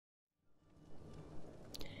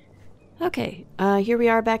Okay, here we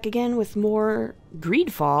are back again with more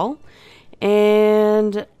GreedFall,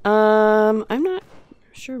 and I'm not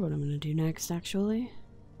sure what I'm gonna do next. Actually,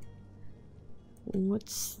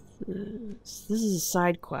 what's this? This is a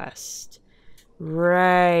side quest,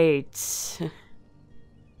 right?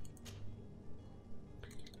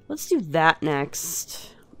 Let's do that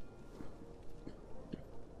next.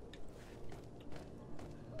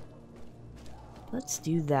 Let's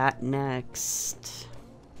do that next.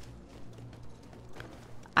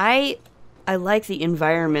 I like the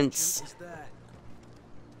environments.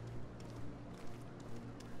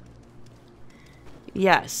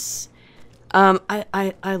 Yes.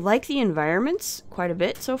 I like the environments quite a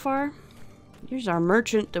bit so far. Here's our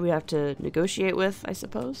merchant that we have to negotiate with, I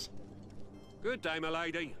suppose. Good day, my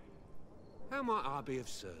lady. How might I be of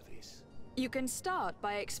service? You can start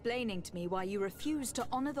by explaining to me why you refuse to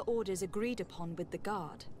honor the orders agreed upon with the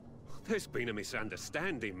guard. There's been a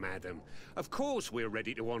misunderstanding, madam. Of course we're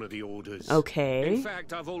ready to honor the orders. Okay. In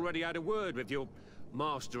fact, I've already had a word with your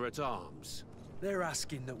master-at-arms. They're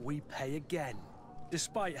asking that we pay again,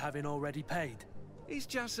 despite having already paid. It's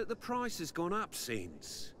just that the price has gone up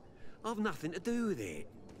since. I've nothing to do with it.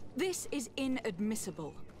 This is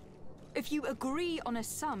inadmissible. If you agree on a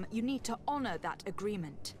sum, you need to honor that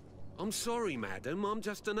agreement. I'm sorry, madam. I'm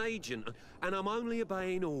just an agent, and I'm only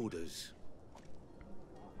obeying orders.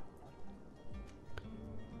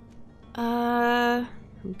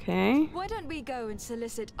 Okay. Why don't we go and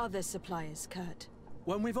solicit other suppliers, Kurt?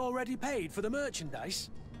 When we've already paid for the merchandise?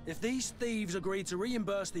 If these thieves agree to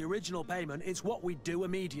reimburse the original payment, it's what we do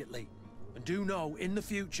immediately. And do know, in the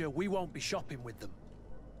future, we won't be shopping with them.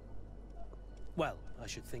 Well, I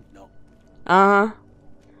should think not.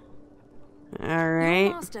 Alright.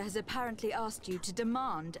 Your master has apparently asked you to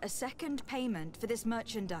demand a second payment for this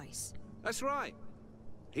merchandise. That's right.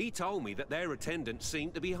 He told me that their attendant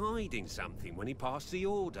seemed to be hiding something when he passed the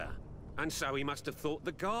order. And so he must have thought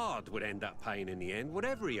the guard would end up paying in the end,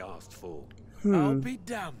 whatever he asked for. I'll be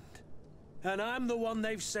damned. And I'm the one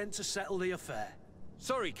they've sent to settle the affair.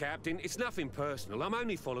 Sorry, Captain. It's nothing personal. I'm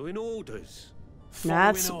only following orders.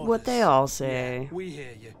 That's Following what orders. they all say. Yeah, we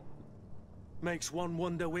hear you. Makes one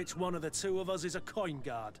wonder which one of the two of us is a coin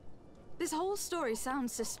guard. This whole story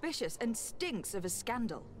sounds suspicious and stinks of a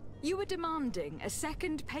scandal. You were demanding a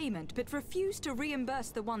second payment, but refused to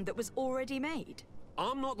reimburse the one that was already made.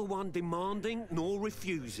 I'm not the one demanding nor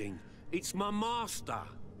refusing. It's my master.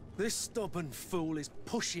 This stubborn fool is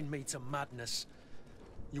pushing me to madness.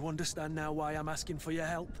 You understand now why I'm asking for your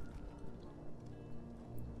help?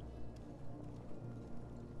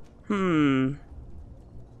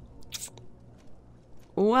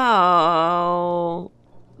 Well,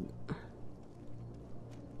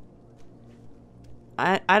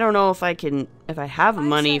 I don't know if I have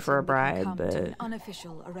money for a bribe, but an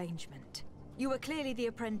unofficial arrangement. You were clearly the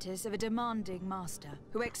apprentice of a demanding master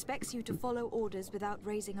who expects you to follow orders without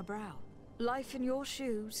raising a brow. Life in your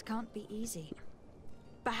shoes can't be easy.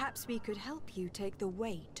 Perhaps we could help you take the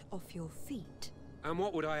weight off your feet. And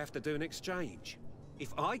what would I have to do in exchange?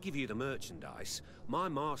 If I give you the merchandise, my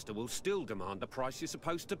master will still demand the price you're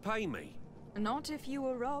supposed to pay me. Not if you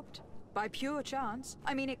were robbed. By pure chance.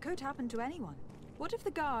 I mean, it could happen to anyone. What if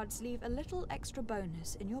the guards leave a little extra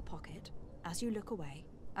bonus in your pocket as you look away?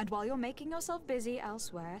 And while you're making yourself busy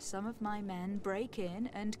elsewhere, some of my men break in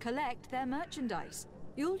and collect their merchandise.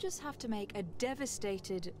 You'll just have to make a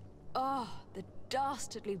devastated, the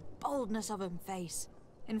dastardly boldness of him face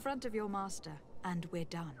in front of your master, and we're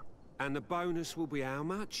done. And the bonus will be how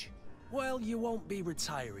much? Well, you won't be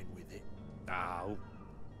retiring with it. Oh.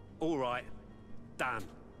 All right. Done.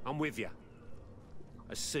 I'm with you.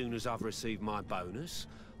 As soon as I've received my bonus,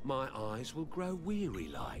 my eyes will grow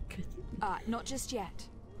weary-like. Not just yet.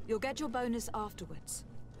 You'll get your bonus afterwards.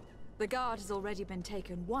 The guard has already been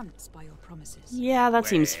taken once by your promises. yeah, that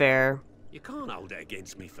seems fair. You can't hold it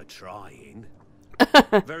against me for trying.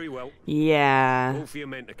 Very well. Yeah. All for your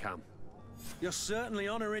men to come. You're certainly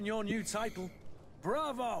honoring your new title.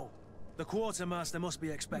 Bravo! The quartermaster must be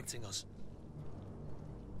expecting us.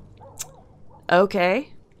 Okay.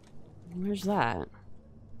 Where's that?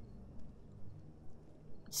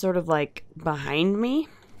 Sort of like behind me?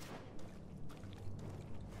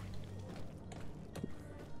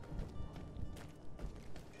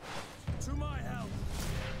 To my help,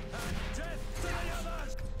 and death to the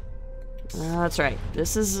others! That's right.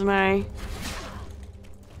 This is my...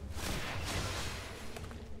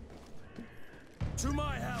 To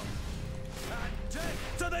my help, and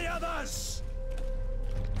death to the others!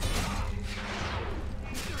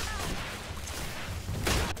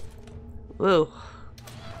 Whoa.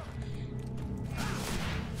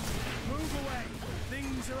 Move away!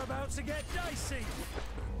 Things are about to get dicey.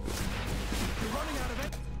 You're running out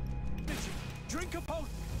of energy. Drink a potion.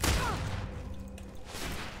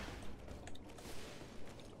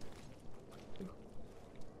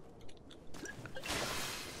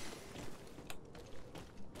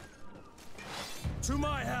 To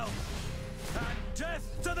my help, and death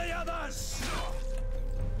to the others!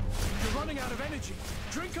 You're running out of energy.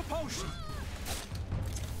 Drink a potion.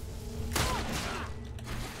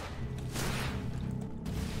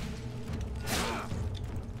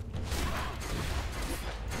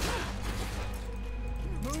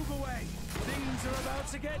 Move away. Things are about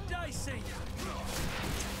to get dicey.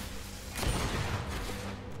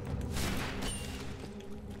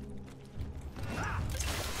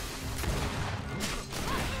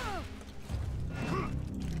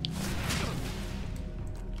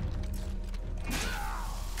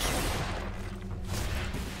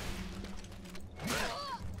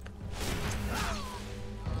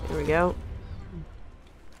 There we go.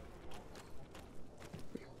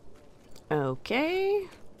 Okay.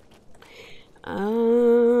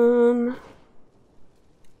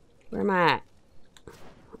 Where am I at?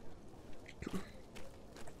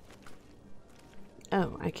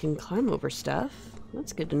 Oh, I can climb over stuff.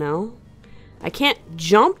 That's good to know. I can't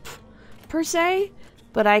jump, per se,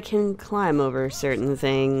 but I can climb over certain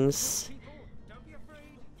things. Don't be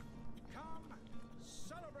afraid. Come,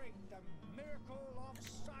 celebrate the miracle of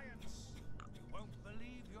science. You won't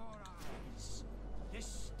believe your eyes.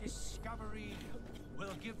 This discovery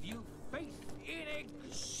will give you faith in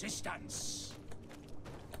existence.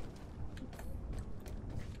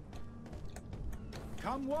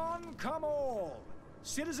 Come one, come all.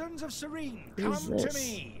 Citizens of Serene, What is come to this?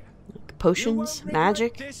 me. Potions, You won't regret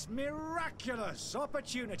magic, this miraculous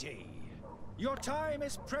opportunity. Your time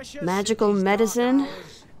is precious. magical in these dark medicine.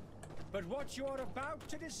 hours, but what you're about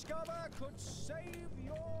to discover could save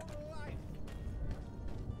your life.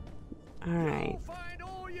 All right. You'll find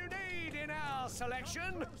all you need in our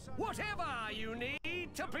selection. Whatever you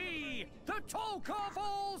need to be the talk of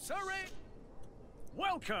all Serene.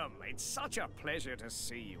 Welcome. It's such a pleasure to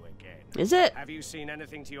see you again. Is it? Have you seen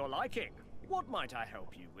anything to your liking? What might I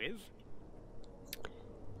help you with?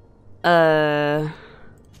 I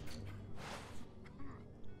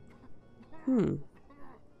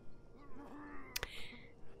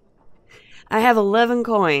have 11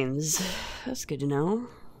 coins. That's good to know.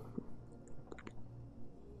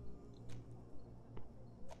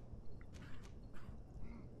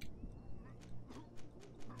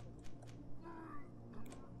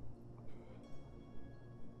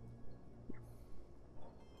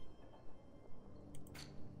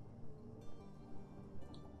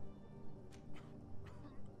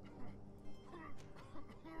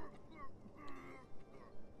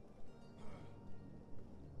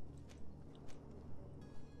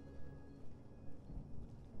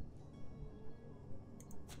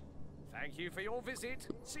 Thank you for your visit.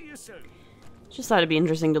 See you soon. Just thought it'd be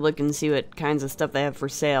interesting to look and see what kinds of stuff they have for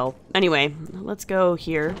sale. Anyway, let's go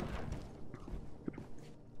here.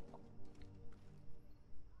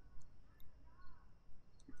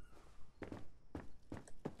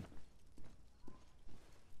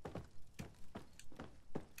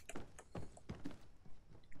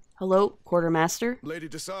 Hello, Quartermaster? Lady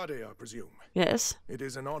Desade, I presume. Yes? It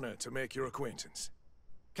is an honor to make your acquaintance.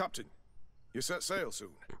 Captain, you set sail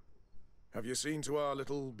soon. Have you seen to our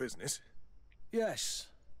little business? Yes,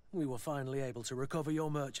 we were finally able to recover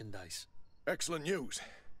your merchandise. Excellent news.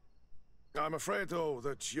 I'm afraid, though,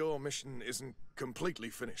 that your mission isn't completely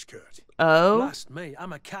finished, Kurt. Oh? Blast me,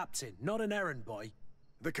 I'm a captain, not an errand boy.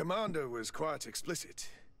 The commander was quite explicit.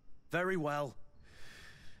 Very well.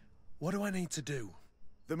 What do I need to do?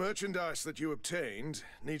 The merchandise that you obtained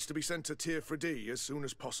needs to be sent to Tier Froda as soon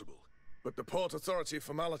as possible. But the Port Authority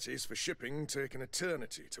formalities for shipping take an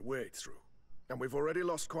eternity to wade through. And we've already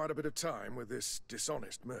lost quite a bit of time with this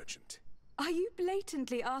dishonest merchant. Are you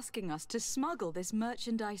blatantly asking us to smuggle this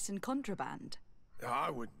merchandise and contraband? I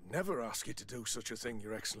would never ask you to do such a thing,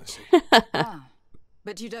 Your Excellency. Ah,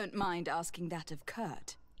 but you don't mind asking that of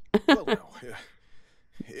Kurt? Well, no.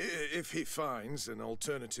 If he finds an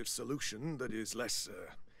alternative solution that is less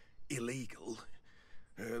illegal,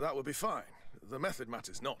 that would be fine. The method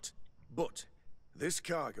matters not. But this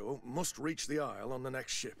cargo must reach the Isle on the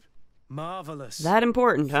next ship. Marvelous. That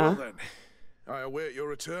important, huh? Well then, I await your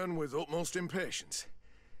return with utmost impatience.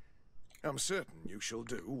 I'm certain you shall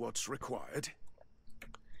do what's required.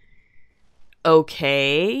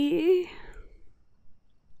 Okay.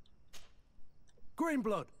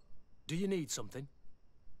 Greenblood, do you need something?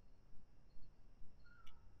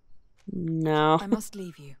 No. I must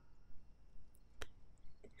leave you.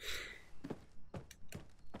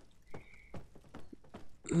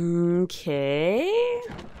 Okay.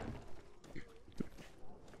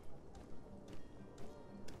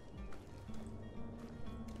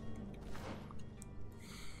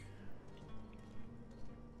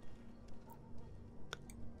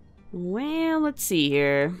 Well, let's see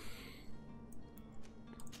here.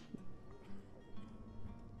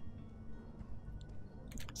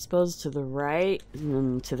 Suppose to the right, and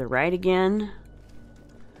then to the right again.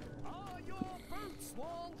 Are your boots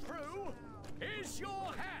worn through? Is your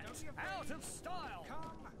hat out of style?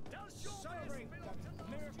 Does your Celebrate the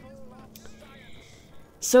miracle of science.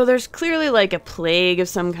 So there's clearly like a plague of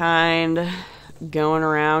some kind going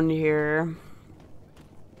around here.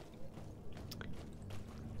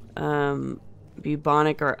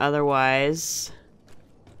 Bubonic or otherwise.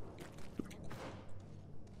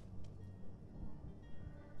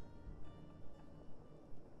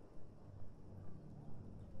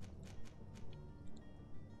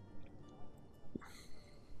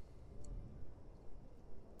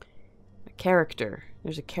 A character.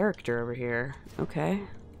 There's a character over here. Okay.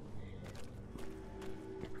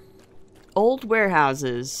 Old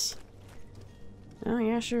warehouses. Oh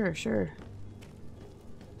yeah, sure, sure.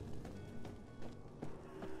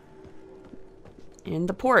 In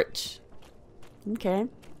the port. Okay.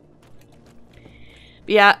 But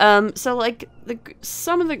yeah, so like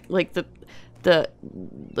some of the like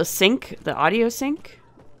the sync, the audio sync,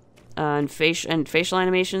 and facial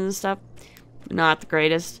animations and stuff, not the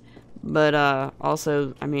greatest. But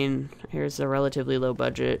also, I mean, here's a relatively low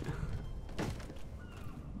budget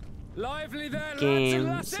Lively there, game,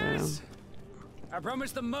 lads and lasses! so I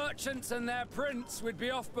promised the merchants and their prince we'd be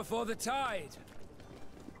off before the tide.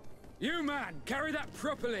 You, man, carry that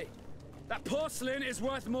properly. That porcelain is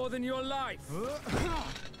worth more than your life.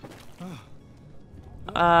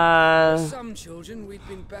 Some children we'd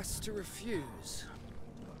been best to refuse.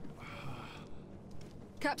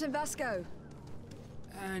 Captain Vasco,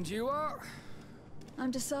 And you are? I'm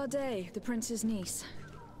de Sardet, the prince's niece.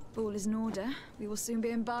 All is in order. We will soon be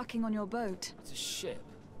embarking on your boat. It's a ship.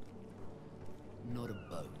 Not a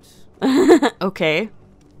boat. okay.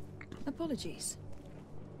 Apologies.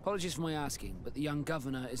 Apologies for my asking, but the young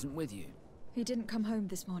governor isn't with you. He didn't come home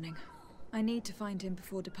this morning. I need to find him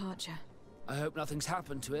before departure. I hope nothing's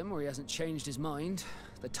happened to him or he hasn't changed his mind.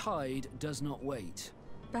 The tide does not wait.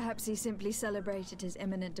 Perhaps he simply celebrated his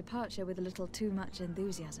imminent departure with a little too much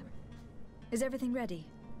enthusiasm. Is everything ready?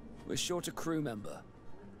 We're short a crew member.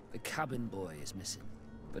 The cabin boy is missing.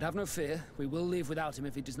 But have no fear, we will leave without him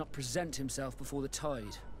if he does not present himself before the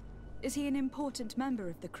tide. Is he an important member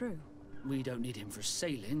of the crew? We don't need him for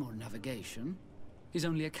sailing or navigation. He's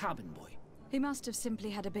only a cabin boy. He must have simply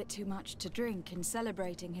had a bit too much to drink in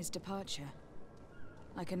celebrating his departure.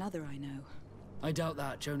 Like another I know. I doubt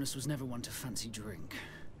that. Jonas was never one to fancy drink.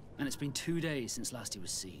 And it's been 2 days since last he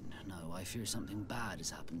was seen. No, I fear something bad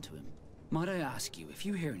has happened to him. Might I ask you, if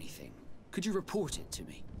you hear anything, could you report it to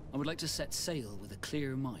me? I would like to set sail with a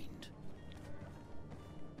clear mind.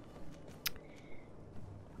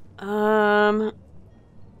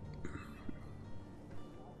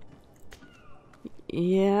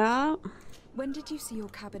 Yeah. When did you see your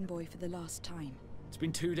cabin boy for the last time? It's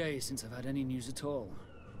been 2 days since I've had any news at all.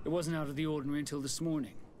 It wasn't out of the ordinary until this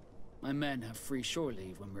morning. My men have free shore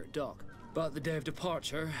leave when we're at dock. But the day of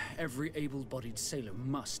departure, every able-bodied sailor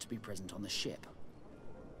must be present on the ship.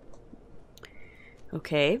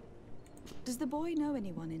 Okay. Does the boy know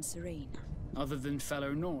anyone in Serene? Other than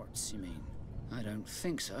fellow Nauts, you mean? I don't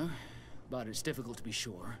think so, but it's difficult to be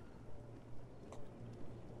sure.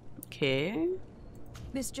 Okay.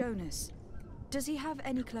 Miss Jonas, does he have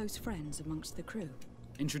any close friends amongst the crew?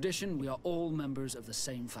 In tradition, we are all members of the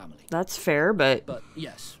same family. That's fair, but But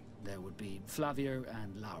yes, there would be Flavio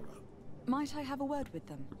and Lauro. Might I have a word with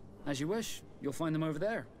them? As you wish, you'll find them over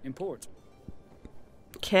there, in port.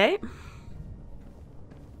 okay.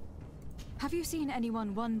 Have you seen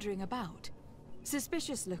anyone wandering about?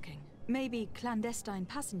 Suspicious looking. Maybe clandestine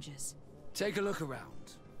passengers. Take a look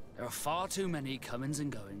around. There are far too many comings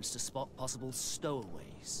and goings to spot possible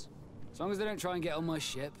stowaways. As long as they don't try and get on my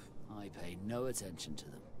ship, I pay no attention to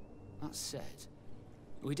them. That said,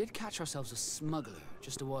 we did catch ourselves a smuggler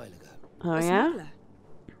just a while ago. Oh A yeah? smuggler?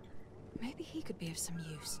 Maybe he could be of some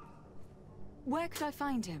use. Where could I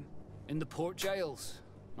find him? In the port jails,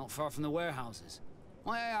 not far from the warehouses.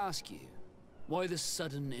 May I ask you, why the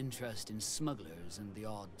sudden interest in smugglers and the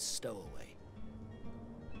odd stowaway?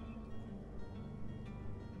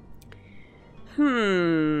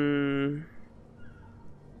 I'm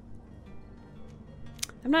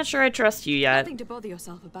not sure I trust you yet. Nothing to bother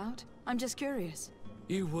yourself about. I'm just curious.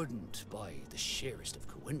 You wouldn't, by the sheerest of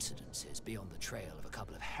coincidences, be on the trail of a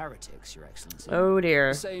couple of heretics, Your Excellency. Oh dear.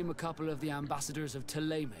 The same a couple of the ambassadors of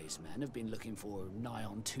Ptolemy's men have been looking for nigh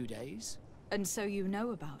on 2 days. And so you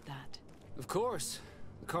know about that? Of course.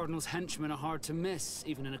 The Cardinal's henchmen are hard to miss,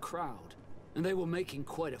 even in a crowd. And they were making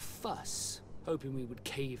quite a fuss, hoping we would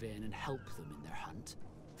cave in and help them in their hunt.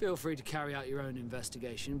 Feel free to carry out your own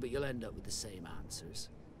investigation, but you'll end up with the same answers.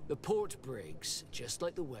 The port brigs, just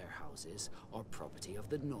like the warehouses, are property of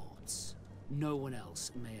the Nauts. No one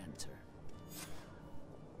else may enter.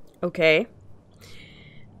 Okay.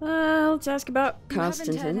 Let's ask about You haven't heard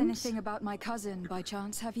Constantine. anything about my cousin by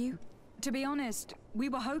chance, have you? To be honest, we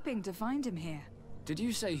were hoping to find him here. Did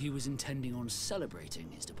you say he was intending on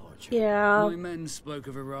celebrating his departure? Yeah. My men spoke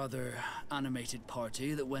of a rather animated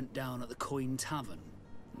party that went down at the Coin Tavern,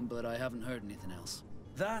 but I haven't heard anything else.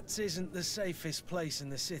 That isn't the safest place in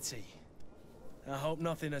the city. I hope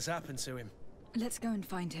nothing has happened to him. Let's go and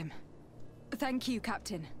find him. Thank you,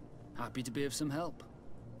 Captain. Happy to be of some help.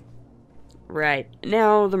 Right.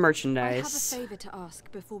 Now the I have a merchandise. favor to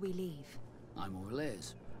ask before we leave. I'm all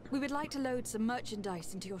ears. We would like to load some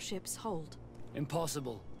merchandise into your ship's hold.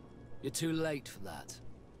 Impossible. You're too late for that.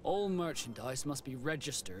 All merchandise must be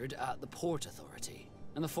registered at the Port Authority,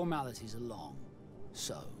 and the formalities are long.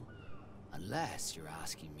 So, unless you're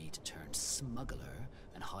asking me to turn smuggler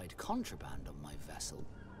and hide contraband on my vessel...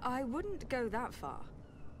 I wouldn't go that far.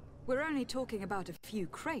 We're only talking about a few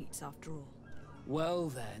crates, after all. Well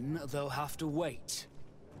then, they'll have to wait.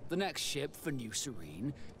 The next ship for New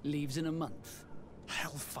Serene leaves in a month.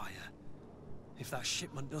 Hellfire. If that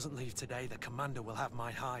shipment doesn't leave today, the commander will have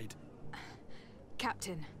my hide.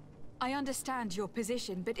 Captain, I understand your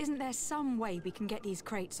position, but isn't there some way we can get these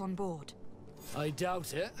crates on board? I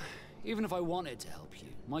doubt it. Even if I wanted to help you,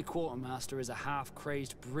 my quartermaster is a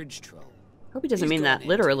half-crazed bridge troll. Hope he doesn't He's mean got that it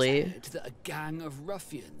literally. into his head that a gang of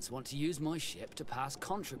ruffians want to use my ship to pass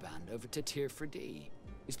contraband over to Froda.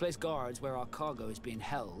 He's placed guards where our cargo is being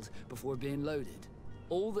held before being loaded.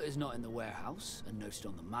 All that is not in the warehouse and noted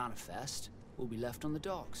on the manifest will be left on the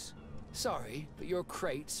docks. Sorry, but your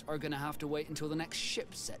crates are gonna have to wait until the next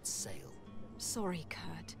ship sets sail. Sorry,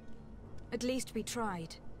 Kurt. At least we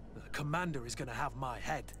tried. The commander is gonna have my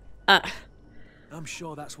head. I'm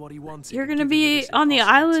sure that's what he wanted. You're gonna giving me be this on the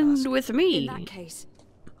impossible island task. with In me. that case,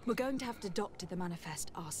 we're going to have to doctor the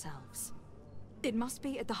manifest ourselves. It must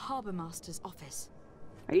be at the Harbour Master's office.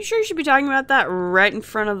 Are you sure you should be talking about that right in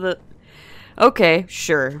front of the... Okay,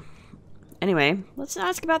 sure. Anyway, let's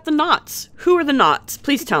ask about the Nauts. Who are the Nauts?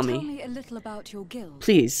 Please Could tell you me. tell me a little about your guild?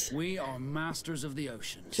 Please. We are masters of the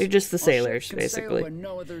oceans. They're just the Our ships sailors, can basically. sail where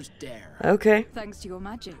no others dare. Okay. Thanks to your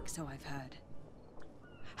magic, so I've heard.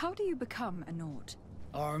 How do you become a Naut?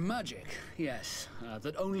 Our magic, yes,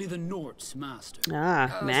 that only the Nauts master. Ah, As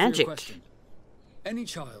for your magic. question, any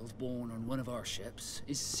child born on one of our ships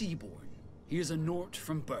is sea-born. He is a Naut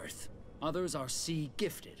from birth. Others are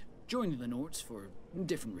sea-gifted, joining the Nauts for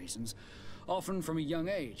different reasons, often from a young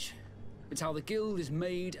age. It's how the guild is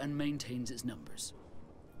made and maintains its numbers.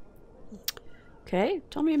 Okay,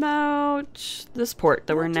 tell me about this port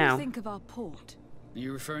that we're in What do now. you think of our port? Are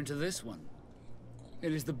you referring to this one?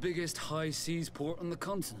 It is the biggest high seas port on the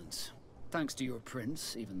continent. Thanks to your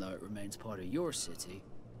prince, even though it remains part of your city,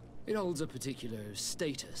 it holds a particular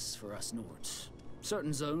status for us Nauts.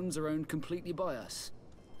 Certain zones are owned completely by us,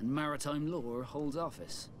 and maritime law holds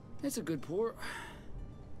office. It's a good port.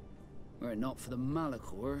 Were it not for the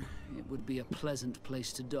Malachor, it would be a pleasant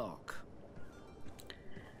place to dock.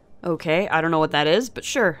 Okay, I don't know what that is, but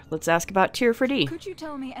sure, let's ask about Froda. Could you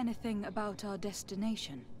tell me anything about our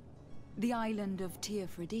destination? The island of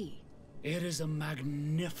Froda? It is a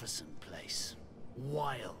magnificent place.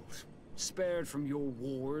 Wild. Spared from your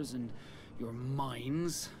wars and your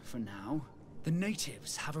mines, for now. The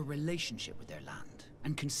natives have a relationship with their land,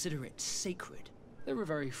 and consider it sacred. They're a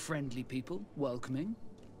very friendly people, welcoming,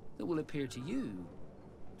 that will appear to you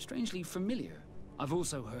strangely familiar. I've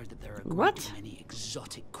also heard that there are What? many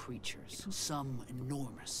exotic creatures, some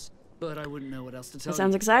enormous. But I wouldn't know what else to tell That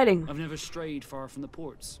sounds you. exciting. I've never strayed far from the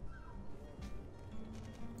ports.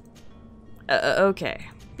 Okay.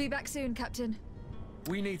 Be back soon, Captain.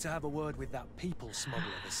 We need to have a word with that people smuggler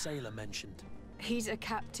the sailor mentioned. He's a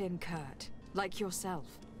captain, Kurt, like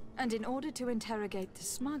yourself. And in order to interrogate the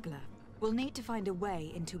smuggler, we'll need to find a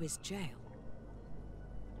way into his jail.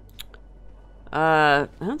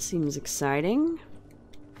 That seems exciting.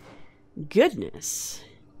 Goodness.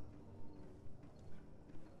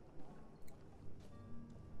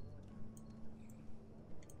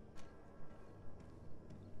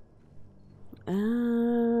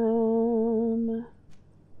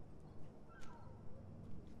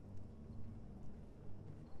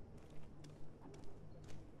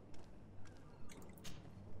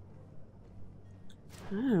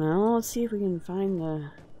 I don't know. Let's see if we can find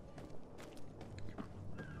the...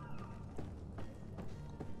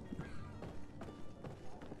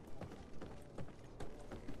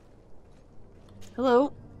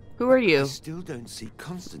 Hello? Who are I you? still don't see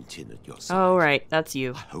Constantine at your side. Oh, right. That's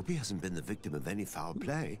you. I hope he hasn't been the victim of any foul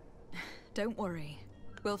play. Don't worry.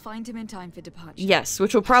 We'll find him in time for departure. Yes,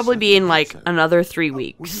 which will probably be in, like, another 3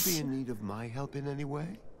 weeks. Would you be in need of my help in any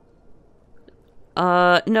way?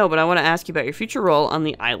 No, but I want to ask you about your future role on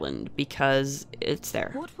the island, because it's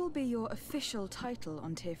there. What will be your official title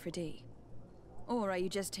on Tifredi? Or are you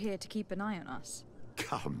just here to keep an eye on us?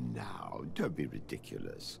 Come now, don't be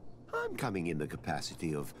ridiculous. I'm coming in the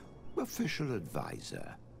capacity of official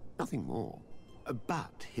advisor, nothing more.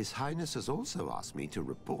 But His Highness has also asked me to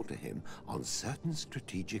report to him on certain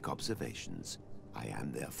strategic observations. I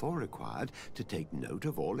am therefore required to take note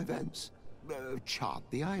of all events, chart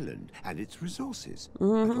the island and its resources,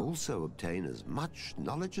 but also obtain as much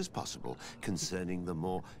knowledge as possible concerning the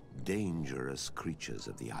more dangerous creatures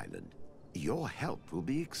of the island. Your help will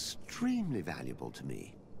be extremely valuable to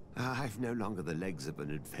me. I've no longer the legs of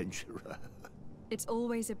an adventurer. It's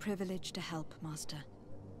always a privilege to help, Master.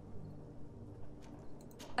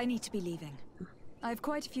 I need to be leaving. I have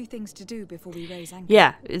quite a few things to do before we raise anchor.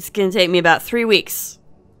 Yeah, it's gonna take me about 3 weeks.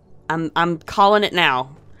 I'm calling it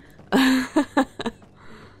now.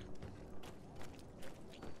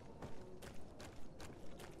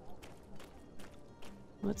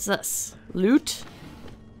 What's this? Loot?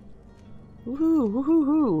 Woohoo, woohoo,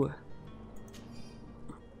 hoo.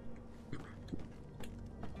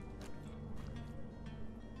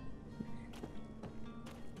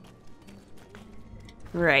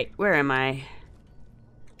 Right, where am I?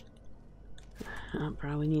 I'll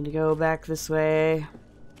probably need to go back this way.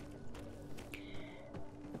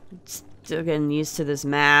 Still getting used to this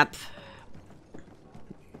map.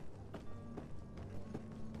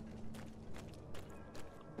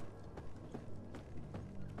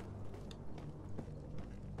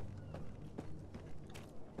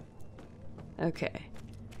 Okay.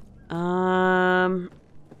 The hiding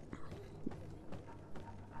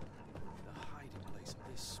place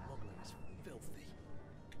of this smuggler is filthy.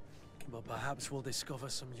 But perhaps we'll discover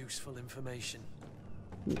some useful information.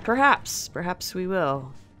 Perhaps. Perhaps we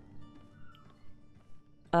will.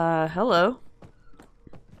 Hello.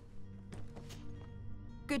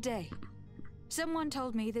 Good day. Someone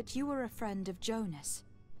told me that you were a friend of Jonas,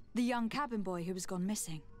 the young cabin boy who has gone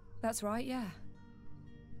missing. That's right, yeah.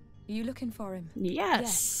 Are you looking for him?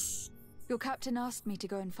 Yes. Your captain asked me to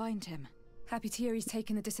go and find him. Happy to hear he's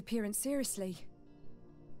taken the disappearance seriously.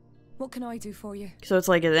 What can I do for you? So it's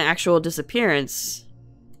like an actual disappearance.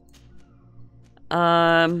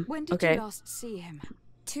 When did okay. you last see him?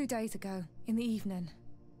 2 days ago, in the evening.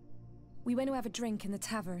 We went to have a drink in the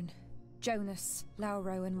tavern. Jonas,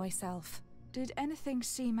 Lauro, and myself. Did anything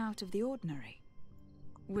seem out of the ordinary?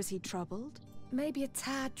 Was he troubled? Maybe a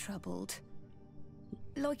tad troubled.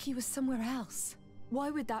 Like he was somewhere else.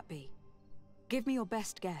 Why would that be? Give me your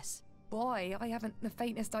best guess. Why? I haven't the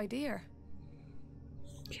faintest idea.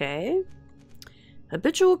 Okay.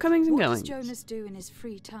 Habitual comings and What goings. does Jonas do in his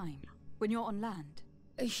free time, when you're on land?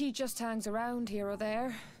 He just hangs around here or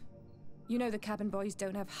there. You know the cabin boys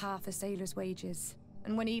don't have half a sailor's wages.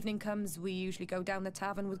 And when evening comes, we usually go down the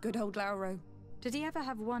tavern with good old Lauro. Did he ever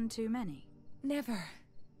have one too many? Never.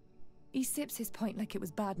 He sips his pint like it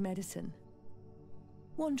was bad medicine.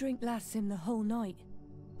 One drink lasts him the whole night.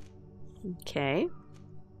 Okay.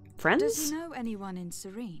 Friends? Does he know anyone in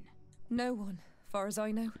Serene? No one, far as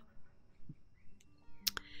I know.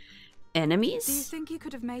 Enemies? Do you think he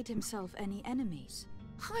could have made himself any enemies?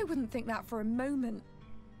 I wouldn't think that for a moment.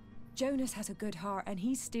 Jonas has a good heart and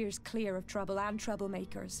he steers clear of trouble and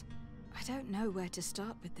troublemakers. I don't know where to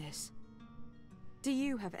start with this. Do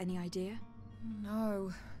you have any idea?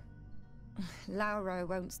 No. Lauro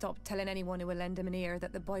won't stop telling anyone who will lend him an ear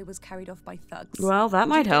that the boy was carried off by thugs. Well, that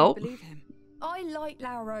might help. Believe him. I like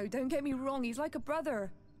Lauro, don't get me wrong, he's like a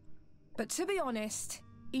brother. But to be honest,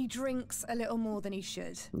 he drinks a little more than he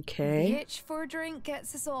should. Okay. The itch for a drink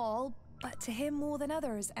gets us all, but to him more than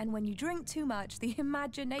others. And when you drink too much, the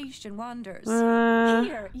imagination wanders.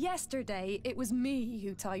 Here, yesterday, it was me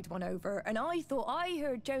who tied one over, and I thought I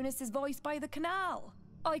heard Jonas's voice by the canal.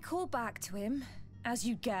 I called back to him, as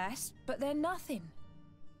you guessed, but then nothing.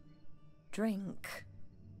 Drink.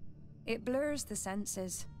 It blurs the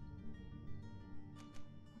senses.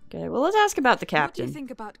 Okay, well, let's ask about the captain. What do you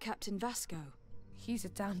think about Captain Vasco? He's a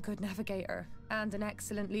damn good navigator, and an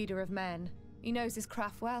excellent leader of men. He knows his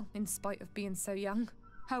craft well, in spite of being so young.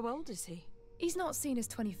 How old is he? He's not seen his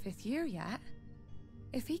 25th year yet.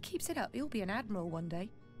 If he keeps it up, he'll be an admiral one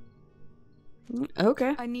day.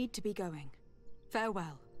 Okay. I need to be going.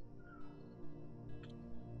 Farewell.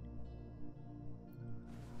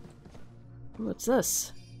 What's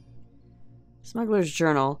this? Smuggler's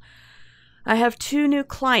Journal. I have 2 new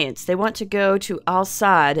clients. They want to go to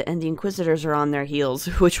Al-Sad, and the Inquisitors are on their heels,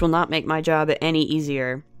 which will not make my job any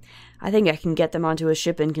easier. I think I can get them onto a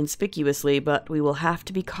ship inconspicuously, but we will have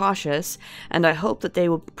to be cautious, and I hope that they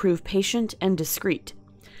will prove patient and discreet.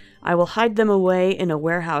 I will hide them away in a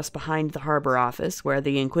warehouse behind the harbor office, where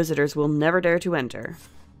the Inquisitors will never dare to enter.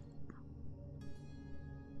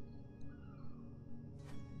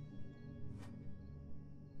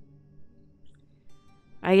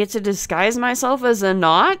 I get to disguise myself as a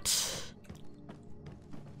Naut?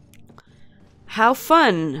 How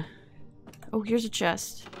fun! Oh, here's a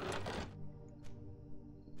chest.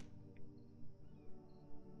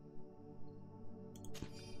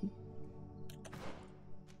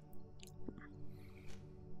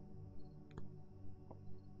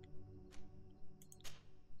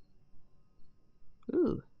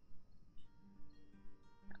 Ooh.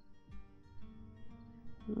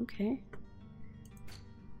 Okay.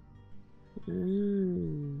 Let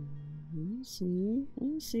me see. Let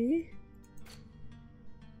me see.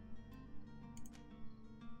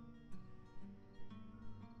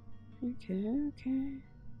 Okay, okay.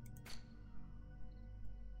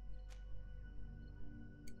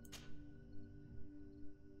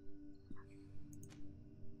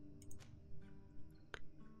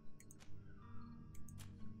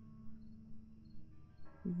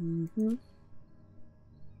 Mm-hmm.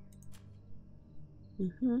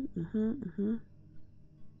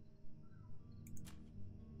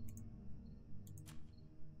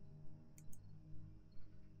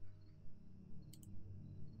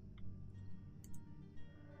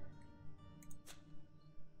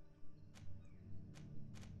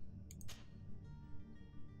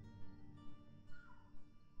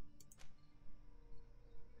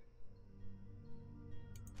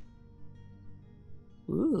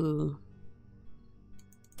 Ooh.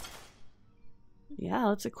 Yeah,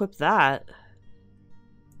 let's equip that.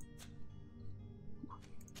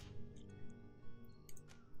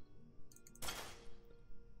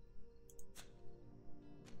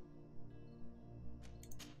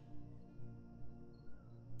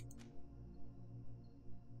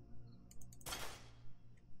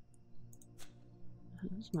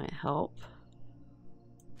 This might help.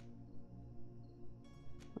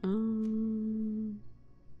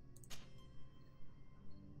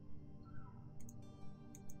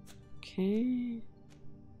 Okay.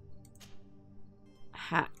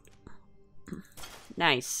 Hat.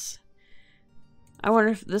 Nice. I wonder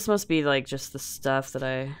if this must be like just the stuff that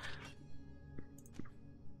I...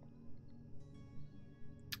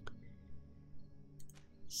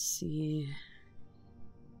 see.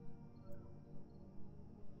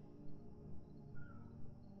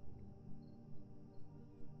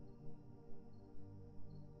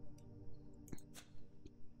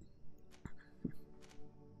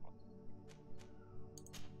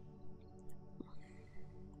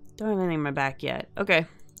 Don't have anything in my back yet. Okay.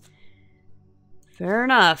 Fair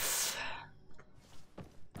enough.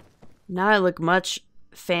 Now I look much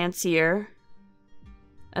fancier.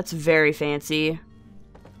 That's very fancy.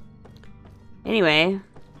 Anyway.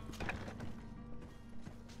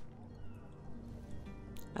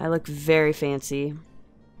 I look very fancy.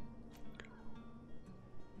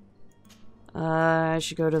 I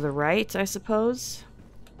should go to the right, I suppose.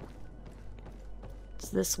 It's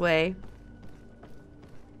this way.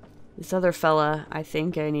 This other fella, I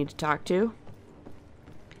think I need to talk to.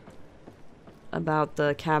 About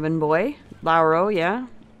the cabin boy. Lauro, yeah?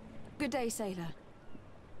 Good day, sailor.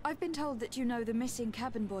 I've been told that you know the missing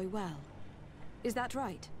cabin boy well. Is that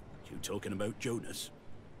right? You talking about Jonas?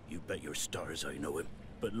 You bet your stars I know him.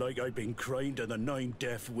 But like I've been crying to the 9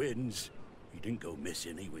 deaf winds, he didn't go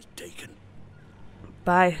missing, he was taken.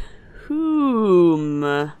 By whom?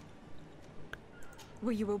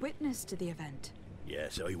 Were you a witness to the event?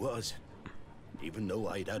 Yes, I was. Even though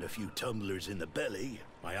I'd had a few tumblers in the belly,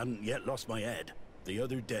 I hadn't yet lost my head. The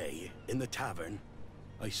other day, in the tavern,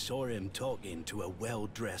 I saw him talking to a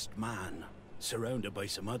well-dressed man, surrounded by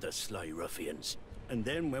some other sly ruffians. And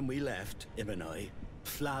then when we left, him and I,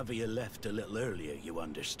 Flavia left a little earlier, you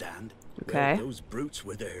understand? Okay. Well, those brutes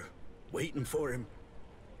were there, waiting for him.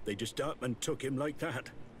 They just up and took him like that.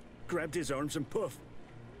 Grabbed his arms and poof.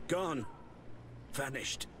 Gone.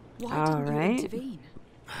 Vanished. Why didn't you intervene?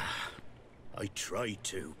 I tried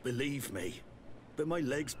to, believe me. But my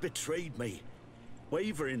legs betrayed me.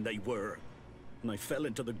 Wavering they were. And I fell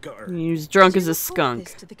into the gutter. He was drunk as a Report skunk.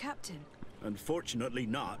 this to the captain. Unfortunately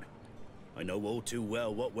not. I know all too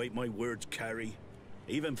well what weight my words carry.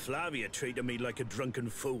 Even Flavia treated me like a drunken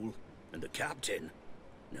fool. And the captain?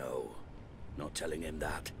 No, not telling him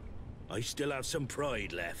that. I still have some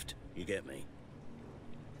pride left. You get me?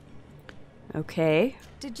 Okay.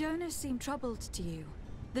 Did Jonas seem troubled to you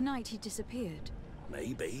the night he disappeared?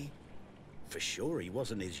 Maybe. For sure he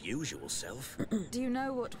wasn't his usual self. Do you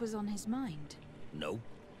know what was on his mind? No.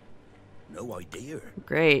 No idea.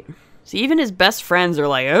 Great. So even his best friends are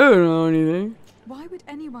like, I don't know anything. Why would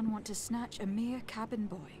anyone want to snatch a mere cabin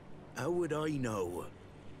boy? How would I know?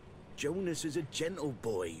 Jonas is a gentle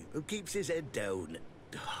boy who keeps his head down.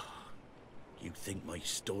 You think my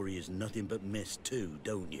story is nothing but mist too,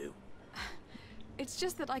 don't you? It's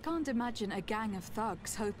just that I can't imagine a gang of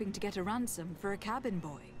thugs hoping to get a ransom for a cabin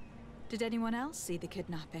boy. Did anyone else see the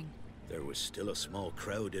kidnapping? There was still a small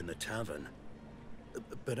crowd in the tavern.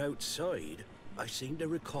 But outside, I seem to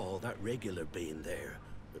recall that regular being there.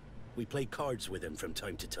 We play cards with him from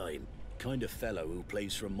time to time. Kind of fellow who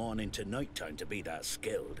plays from morning to night time to be that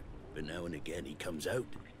skilled. But now and again he comes out.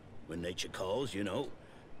 When nature calls, you know.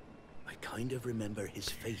 I kind of remember his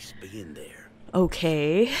face being there.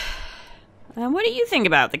 Okay. What do you think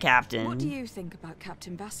about the captain? What do you think about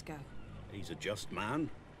Captain Vasco? He's a just man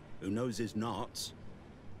who knows his knots.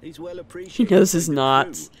 He's well appreciated. He knows his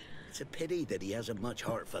knots. It's a pity that he hasn't much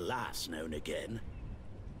heart for laughs now and again.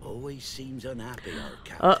 Always seems unhappy, our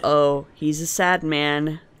captain. Uh-oh. He's a sad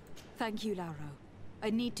man. Thank you, Lauro. I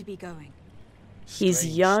need to be going. He's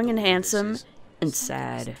young and handsome and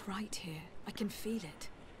sad. Something isn't right here. I can feel it.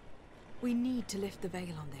 We need to lift the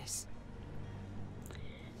veil on this.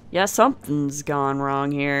 Yeah, something's gone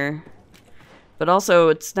wrong here. But also,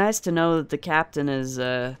 it's nice to know that the captain is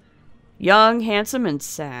young, handsome, and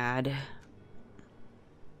sad.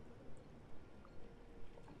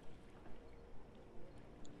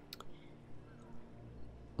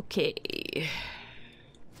 Okay.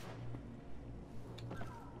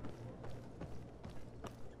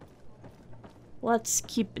 Let's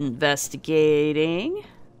keep investigating.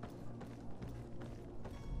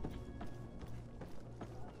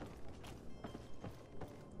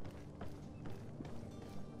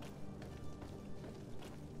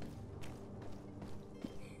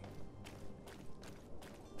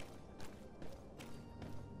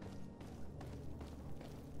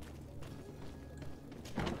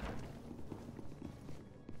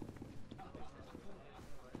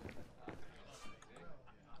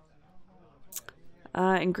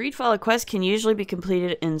 In GreedFall, a quest can usually be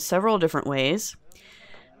completed in several different ways.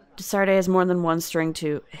 Desarde has more than one string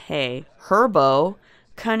to hey. Herbo,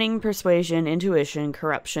 cunning, persuasion, intuition,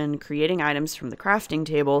 corruption, creating items from the crafting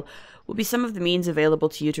table will be some of the means available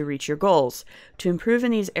to you to reach your goals. To improve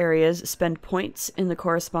in these areas, spend points in the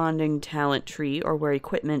corresponding talent tree or wear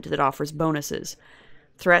equipment that offers bonuses.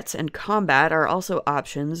 Threats and combat are also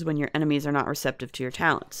options when your enemies are not receptive to your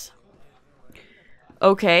talents.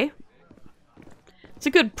 Okay. It's a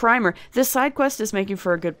good primer. This side quest is making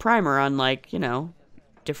for a good primer on, like, you know,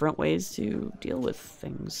 different ways to deal with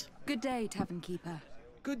things. Good day, Tavern Keeper.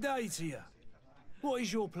 Good day to you. What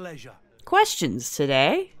is your pleasure? Questions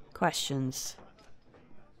today. Questions.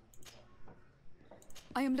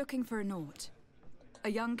 I am looking for a Naut. A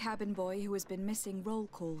young cabin boy who has been missing roll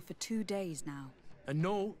call for 2 days now. A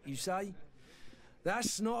Naut, you say?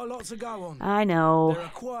 That's not a lot to go on. I know. There are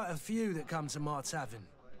quite a few that come to my tavern.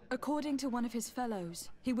 According to one of his fellows,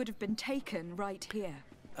 he would have been taken right here.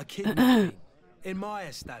 A kidnapping? In my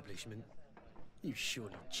establishment? You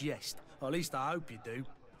surely jest. Or at least I hope you do.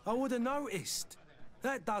 I would have noticed.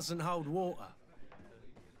 That doesn't hold water.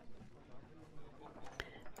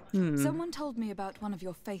 Someone told me about one of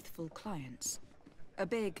your faithful clients. A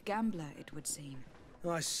big gambler, it would seem.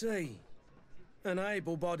 I see. An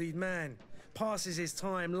able-bodied man. Passes his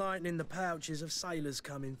time lightening the pouches of sailors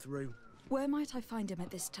coming through. Where might I find him at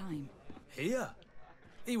this time? Here?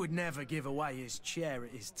 He would never give away his chair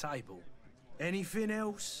at his table. Anything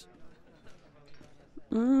else?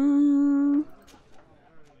 Let's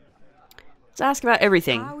ask about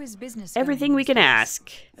everything. How is business Everything going we these can days?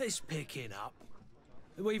 ask. It's picking up.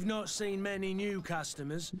 We've not seen many new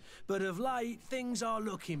customers, but of late things are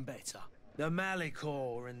looking better. The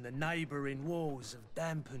Malicor and the neighbouring wars have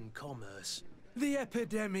dampened commerce. The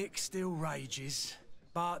epidemic still rages,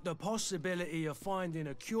 but the possibility of finding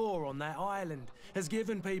a cure on that island has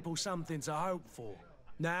given people something to hope for.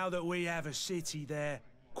 Now that we have a city there,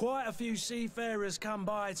 quite a few seafarers come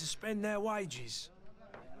by to spend their wages.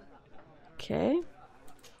 Okay.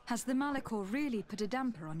 Has the Malicor really put a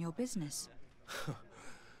damper on your business?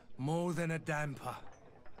 More than a damper.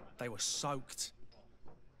 They were soaked.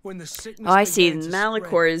 When the sickness Oh, I see. began to Malicor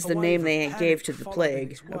spread, is the a name wave they of gave panic to the followed in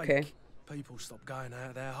plague. its wake. Okay. People stopped going out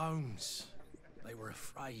of their homes. They were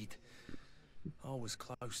afraid. I was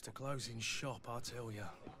close to closing shop, I tell you.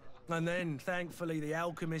 And then, thankfully, the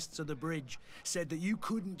alchemists of the bridge said that you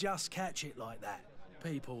couldn't just catch it like that.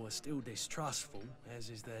 People are still distrustful, as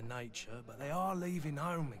is their nature, but they are leaving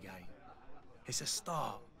home again. It's a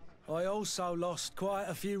start. I also lost quite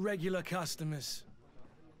a few regular customers.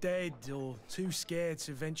 Dead or too scared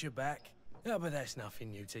to venture back. Oh, but that's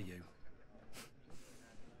nothing new to you.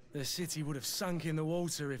 The city would have sunk in the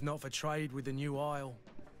water if not for trade with the new isle.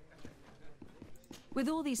 With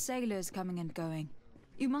all these sailors coming and going,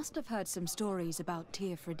 you must have heard some stories about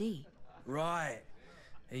Tir Froda. Right.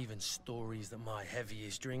 Even stories that my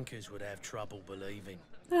heaviest drinkers would have trouble believing.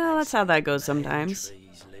 Well, that's how that goes sometimes.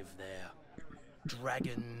 Trees live there.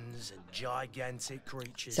 Dragons and gigantic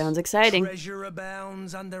creatures. Sounds exciting. Treasure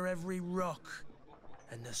abounds under every rock.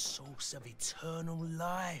 And the source of eternal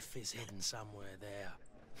life is hidden somewhere there.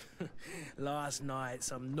 Last night,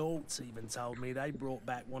 some Nauts even told me they brought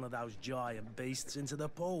back one of those giant beasts into the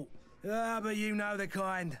port. Ah, but you know the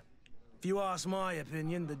kind. If you ask my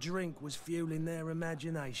opinion, the drink was fueling their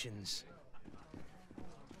imaginations.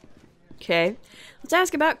 Okay, let's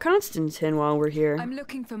ask about Constantine while we're here. I'm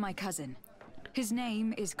looking for my cousin. His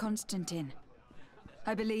name is Constantine.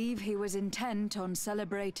 I believe he was intent on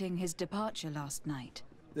celebrating his departure last night.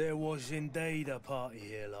 There was indeed a party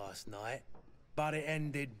here last night, but it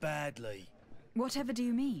ended badly. Whatever do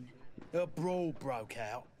you mean? A brawl broke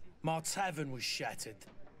out. My tavern was shattered,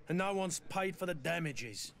 and no one's paid for the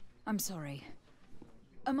damages. I'm sorry.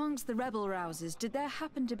 Amongst the rebel rousers, did there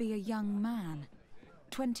happen to be a young man?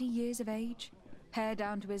 20 years of age? Hair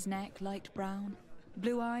down to his neck, light brown?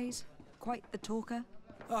 Blue eyes? Quite the talker?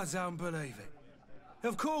 I don't believe it.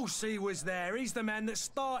 Of course he was there. He's the man that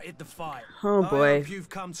started the fight. Oh boy. I hope you've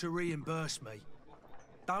come to reimburse me.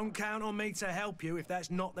 Don't count on me to help you if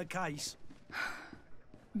that's not the case.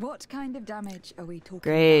 What kind of damage are we talking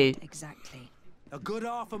Great. about exactly? A good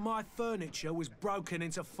half of my furniture was broken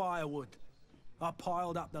into firewood. I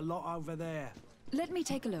piled up the lot over there. Let me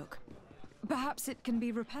take a look. Perhaps it can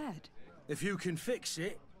be repaired. If you can fix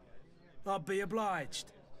it, I'll be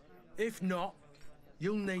obliged. If not,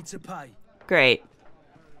 you'll need to pay. Great.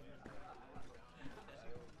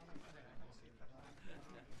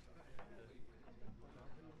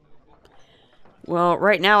 Well,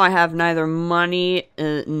 right now I have neither money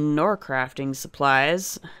nor crafting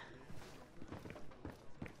supplies.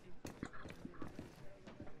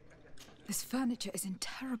 This furniture is in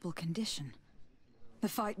terrible condition. The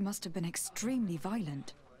fight must have been extremely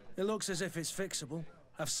violent. It looks as if it's fixable.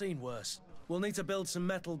 I've seen worse. We'll need to build some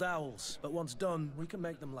metal dowels, but once done, we can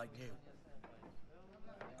make them like new.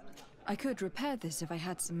 I could repair this if I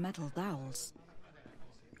had some metal dowels.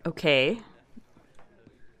 Okay.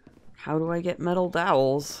 How do I get metal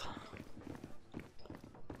dowels?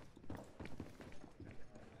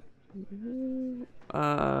 Am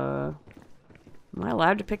I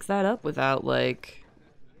allowed to pick that up without, like,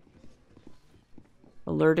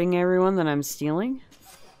 alerting everyone that I'm stealing?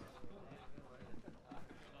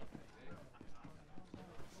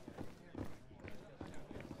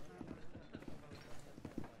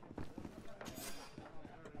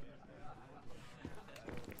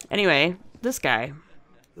 Anyway, this guy.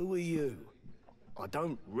 Who are you? I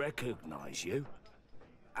don't recognize you.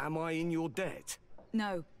 Am I in your debt?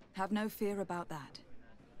 No, have no fear about that.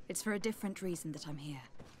 It's for a different reason that I'm here.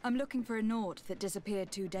 I'm looking for a Naut that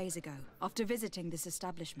disappeared 2 days ago, after visiting this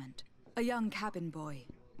establishment. A young cabin boy.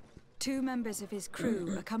 2 members of his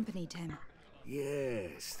crew accompanied him.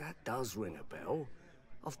 Yes, that does ring a bell.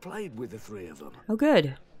 I've played with the 3 of them. Oh,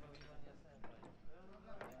 good.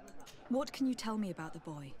 What can you tell me about the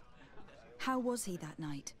boy? How was he that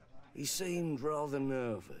night? He seemed rather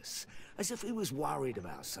nervous, as if he was worried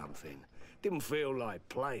about something. Didn't feel like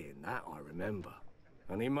playing, that I remember.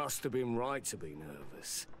 And he must have been right to be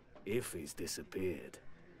nervous, if he's disappeared.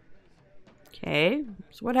 Okay,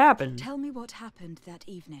 so what happened? Tell me what happened that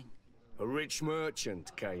evening. A rich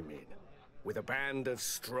merchant came in, with a band of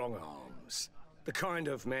strong arms. The kind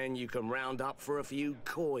of men you can round up for a few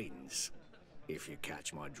coins, if you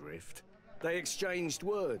catch my drift. They exchanged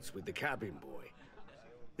words with the cabin boy.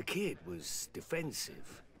 The kid was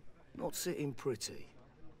defensive, not sitting pretty.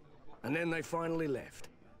 And then they finally left.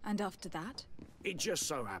 And after that? It just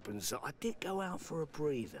so happens that I did go out for a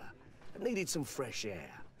breather. I needed some fresh air.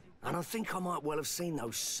 And I think I might well have seen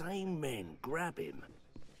those same men grab him.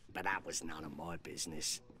 But that was none of my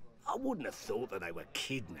business. I wouldn't have thought that they were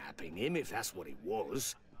kidnapping him if that's what it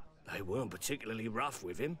was. They weren't particularly rough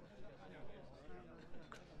with him.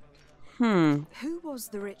 Who was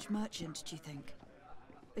the rich merchant, do you think?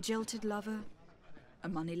 A jilted lover? A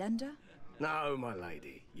moneylender? No, my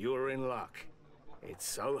lady, you're in luck. It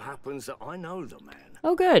so happens that I know the man.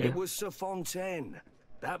 Oh, good. It was Sir Fontaine,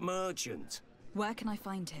 that merchant. Where can I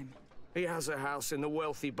find him? He has a house in the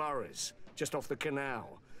wealthy boroughs, just off the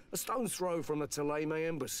canal, a stone's throw from the Thélème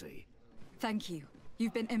embassy. Thank you.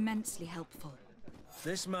 You've been immensely helpful.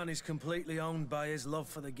 This man is completely owned by his love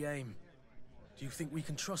for the game. Do you think we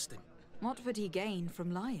can trust him? What would he gain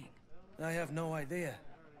from lying? I have no idea.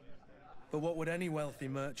 But what would any wealthy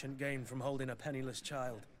merchant gain from holding a penniless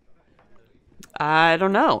child? I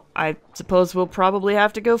don't know. I suppose we'll probably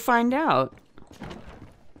have to go find out.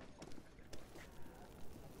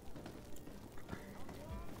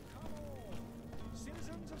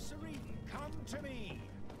 Citizens of Serene, come to me.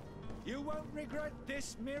 You won't regret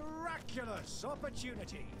this miraculous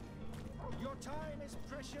opportunity. Your time is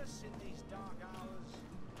precious in these dark hours,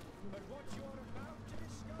 but what you're about to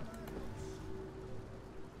discover...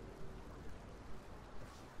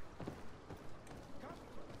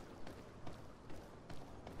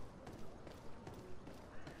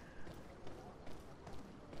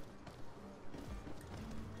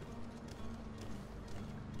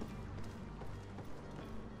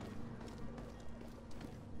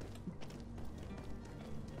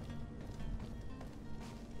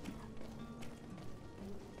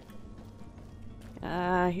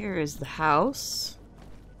 Here is the house.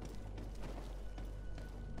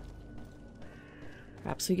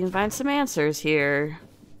 Perhaps we can find some answers here.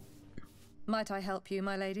 Might I help you,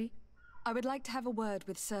 my lady? I would like to have a word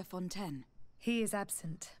with Sir Fontaine. He is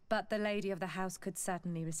absent, but the lady of the house could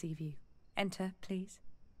certainly receive you. Enter, please.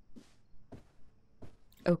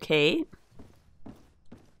 Okay.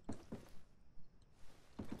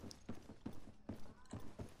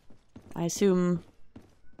 I assume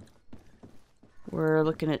we're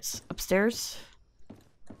looking at upstairs.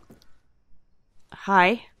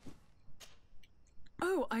 Hi.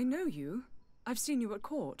 Oh, I know you. I've seen you at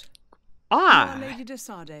court. Ah. You are Lady de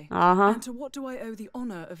Sade. Uh-huh. And to what do I owe the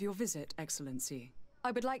honor of your visit, Excellency?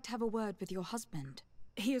 I would like to have a word with your husband.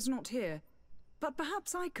 He is not here, but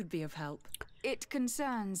perhaps I could be of help. It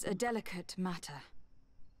concerns a delicate matter.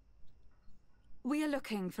 We are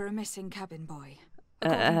looking for a missing cabin boy.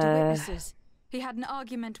 According to witnesses, he had an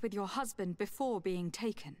argument with your husband before being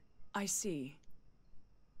taken. I see.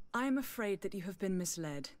 I am afraid that you have been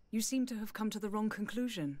misled. You seem to have come to the wrong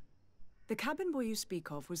conclusion. The cabin boy you speak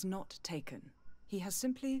of was not taken. He has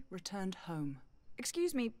simply returned home.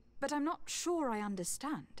 Excuse me, but I'm not sure I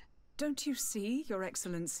understand. Don't you see, Your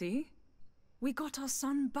Excellency? We got our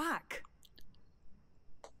son back.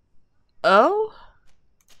 Oh?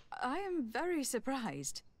 I am very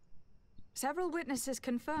surprised. Several witnesses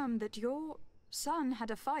confirmed that your son had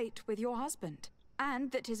a fight with your husband,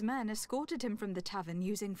 and that his men escorted him from the tavern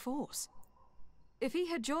using force. If he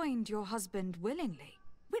had joined your husband willingly...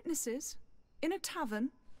 Witnesses? In a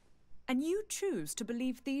tavern? And you choose to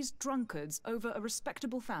believe these drunkards over a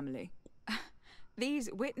respectable family? These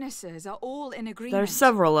witnesses are all in agreement. There are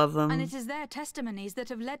several of them. And it is their testimonies that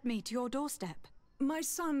have led me to your doorstep. My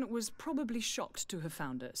son was probably shocked to have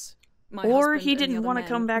found us. Or he didn't want to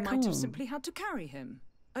come back home. Might have simply had to carry him.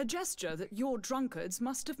 A gesture that your drunkards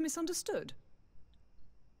must have misunderstood.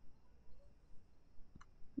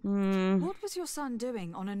 What was your son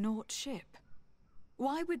doing on a Naut ship?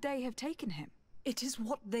 Why would they have taken him? It is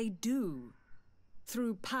what they do.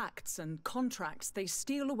 Through pacts and contracts, they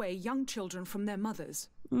steal away young children from their mothers.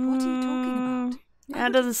 What are you talking about?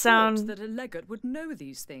 That doesn't sound... that a legate would know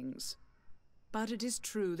these things. But it is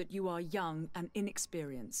true that you are young and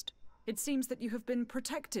inexperienced. It seems that you have been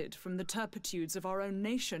protected from the turpitudes of our own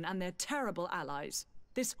nation and their terrible allies.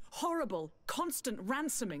 This horrible, constant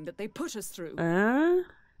ransoming that they put us through.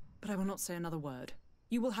 But I will not say another word.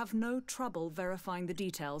 You will have no trouble verifying the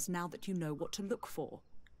details now that you know what to look for.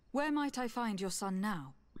 Where might I find your son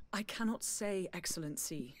now? I cannot say,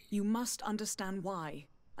 Excellency. You must understand why.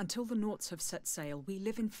 Until the Nauts have set sail, we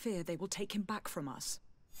live in fear they will take him back from us.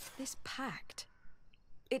 This pact...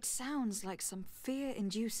 It sounds like some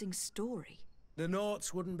fear-inducing story. The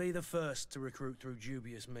Nauts wouldn't be the first to recruit through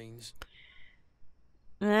dubious means.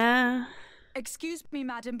 Excuse me,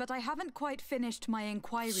 madam, but I haven't quite finished my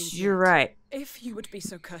inquiries You're yet. right. If you would be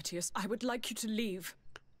so courteous, I would like you to leave.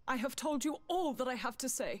 I have told you all that I have to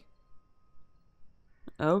say.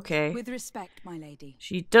 Okay. With respect, my lady.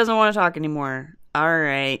 She doesn't want to talk anymore.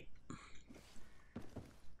 Alright.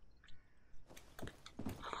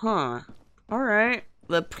 Huh. Alright.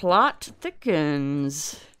 The plot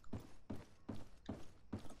thickens.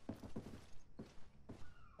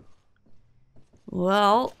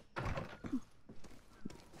 Well...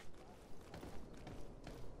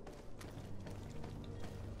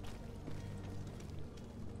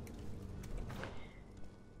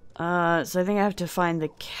 So I think I have to find the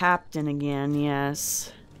captain again,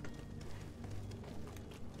 yes.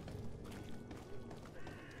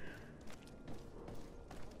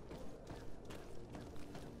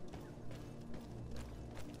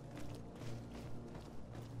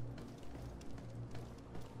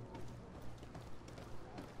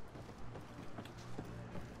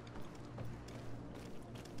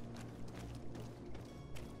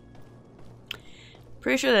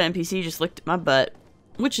 Pretty sure that NPC just looked at my butt,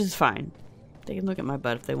 which is fine. They can look at my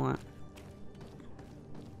butt if they want.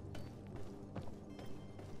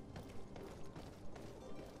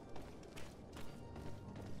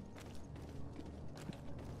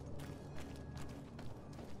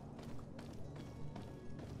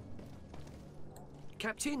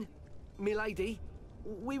 Captain, milady,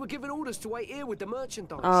 we were given orders to wait here with the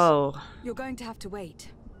merchandise. Oh. You're going to have to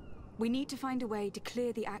wait. We need to find a way to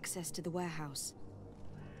clear the access to the warehouse.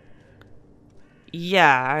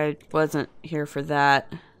 Yeah, I wasn't here for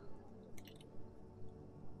that.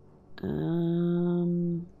 I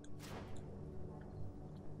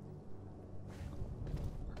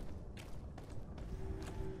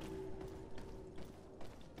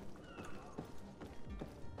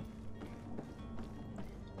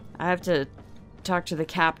have to talk to the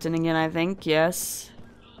captain again, I think, yes.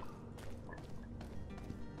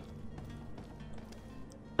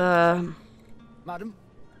 Madam,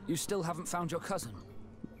 you still haven't found your cousin.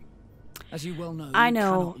 As you well know, I you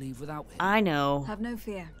know. cannot leave without him. I know. Have no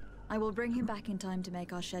fear. I will bring him back in time to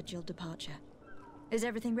make our scheduled departure. Is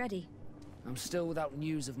everything ready? I'm still without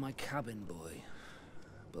news of my cabin boy,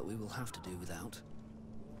 but we will have to do without.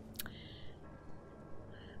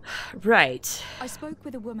 Right. I spoke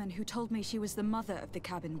with a woman who told me she was the mother of the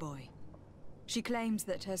cabin boy. She claims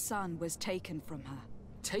that her son was taken from her.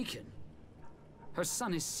 Taken? Her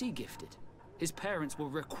son is sea-gifted. His parents were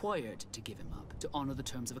required to give him up to honor the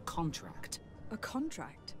terms of a contract. A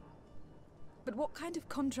contract? But what kind of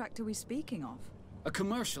contract are we speaking of? A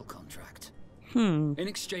commercial contract. In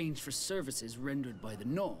exchange for services rendered by the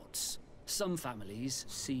Nauts, some families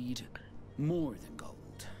cede more than gold.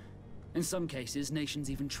 In some cases,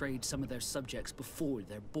 nations even trade some of their subjects before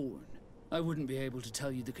they're born. I wouldn't be able to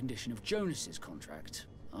tell you the condition of Jonas's contract.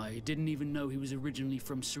 I didn't even know he was originally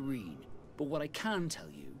from Serene. But what I can tell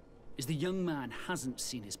you is the young man hasn't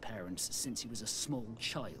seen his parents since he was a small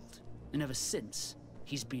child. And ever since,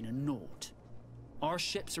 he's been a Naut. Our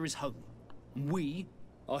ships are his home. And we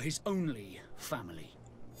are his only family.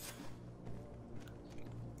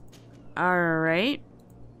 Alright.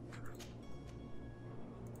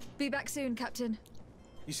 Be back soon, Captain.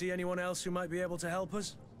 You see anyone else who might be able to help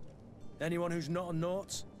us? Anyone who's not a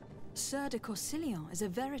Nauts? Sir de Corsillon is a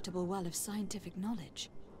veritable well of scientific knowledge.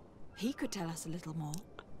 He could tell us a little more.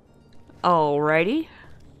 Alrighty.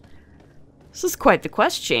 This is quite the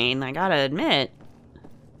quest chain, I gotta admit.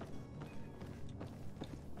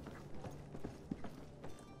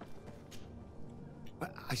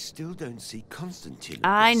 But I still don't see Constantine.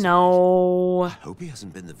 I know. I hope he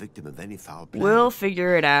hasn't been the victim of any foul play. We'll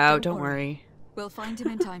figure it out, don't worry. We'll find him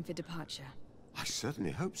in time for departure. I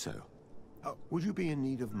certainly hope so. Would you be in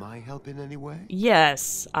need of my help in any way?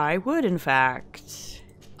 Yes, I would, in fact.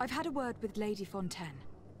 I've had a word with Lady Fontaine.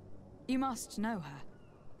 You must know her.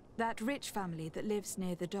 That rich family that lives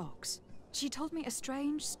near the docks. She told me a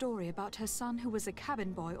strange story about her son who was a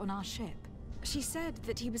cabin boy on our ship. She said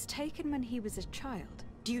that he was taken when he was a child,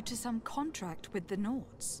 due to some contract with the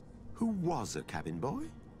Nauts. Who was a cabin boy?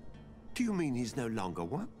 Do you mean he's no longer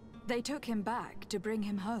one? They took him back to bring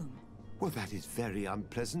him home. Well, that is very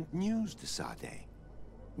unpleasant news, de Sade.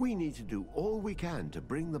 We need to do all we can to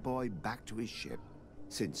bring the boy back to his ship.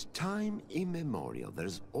 Since time immemorial,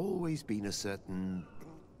 there's always been a certain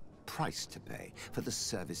price to pay for the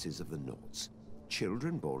services of the Nauts.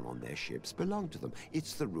 Children born on their ships belong to them.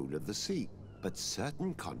 It's the rule of the sea. But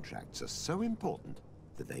certain contracts are so important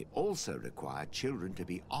that they also require children to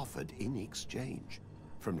be offered in exchange.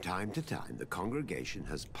 From time to time, the congregation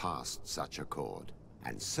has passed such accord,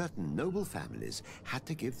 and certain noble families had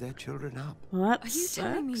to give their children up. What? Are you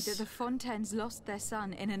telling me that the Fontaines lost their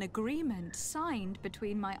son in an agreement signed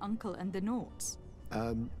between my uncle and the Nauts?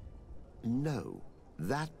 No.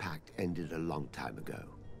 That pact ended a long time ago.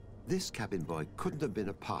 This cabin boy couldn't have been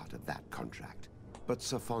a part of that contract. But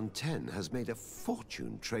Sir Fontaine has made a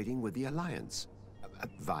fortune trading with the Alliance,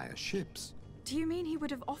 via ships. Do you mean he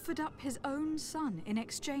would have offered up his own son in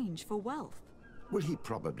exchange for wealth? Well, he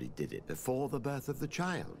probably did it before the birth of the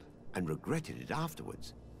child, and regretted it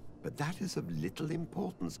afterwards. But that is of little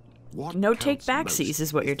importance. What No counts take-backsies most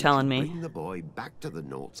is what you're that telling you me. Bring the boy back to the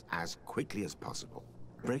Nauts as quickly as possible.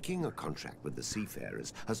 Breaking a contract with the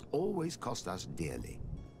seafarers has always cost us dearly.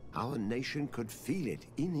 Our nation could feel it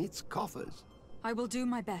in its coffers. I will do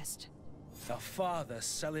my best. A father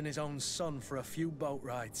selling his own son for a few boat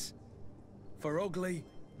rides. For ugly,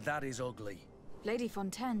 that is ugly. Lady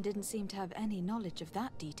Fontaine didn't seem to have any knowledge of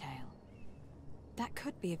that detail. That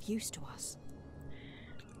could be of use to us.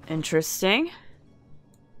 Interesting.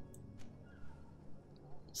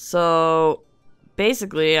 So,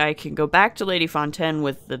 basically, I can go back to Lady Fontaine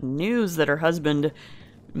with the news that her husband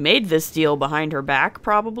made this deal behind her back,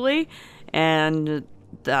 probably, and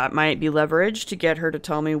that might be leverage to get her to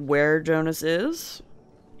tell me where Jonas is.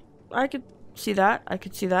 I could see that. I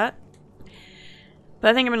could see that. But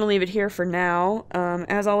I think I'm going to leave it here for now.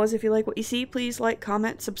 As always, if you like what you see, please like,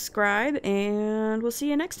 comment, subscribe, and we'll see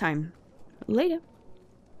you next time. Later.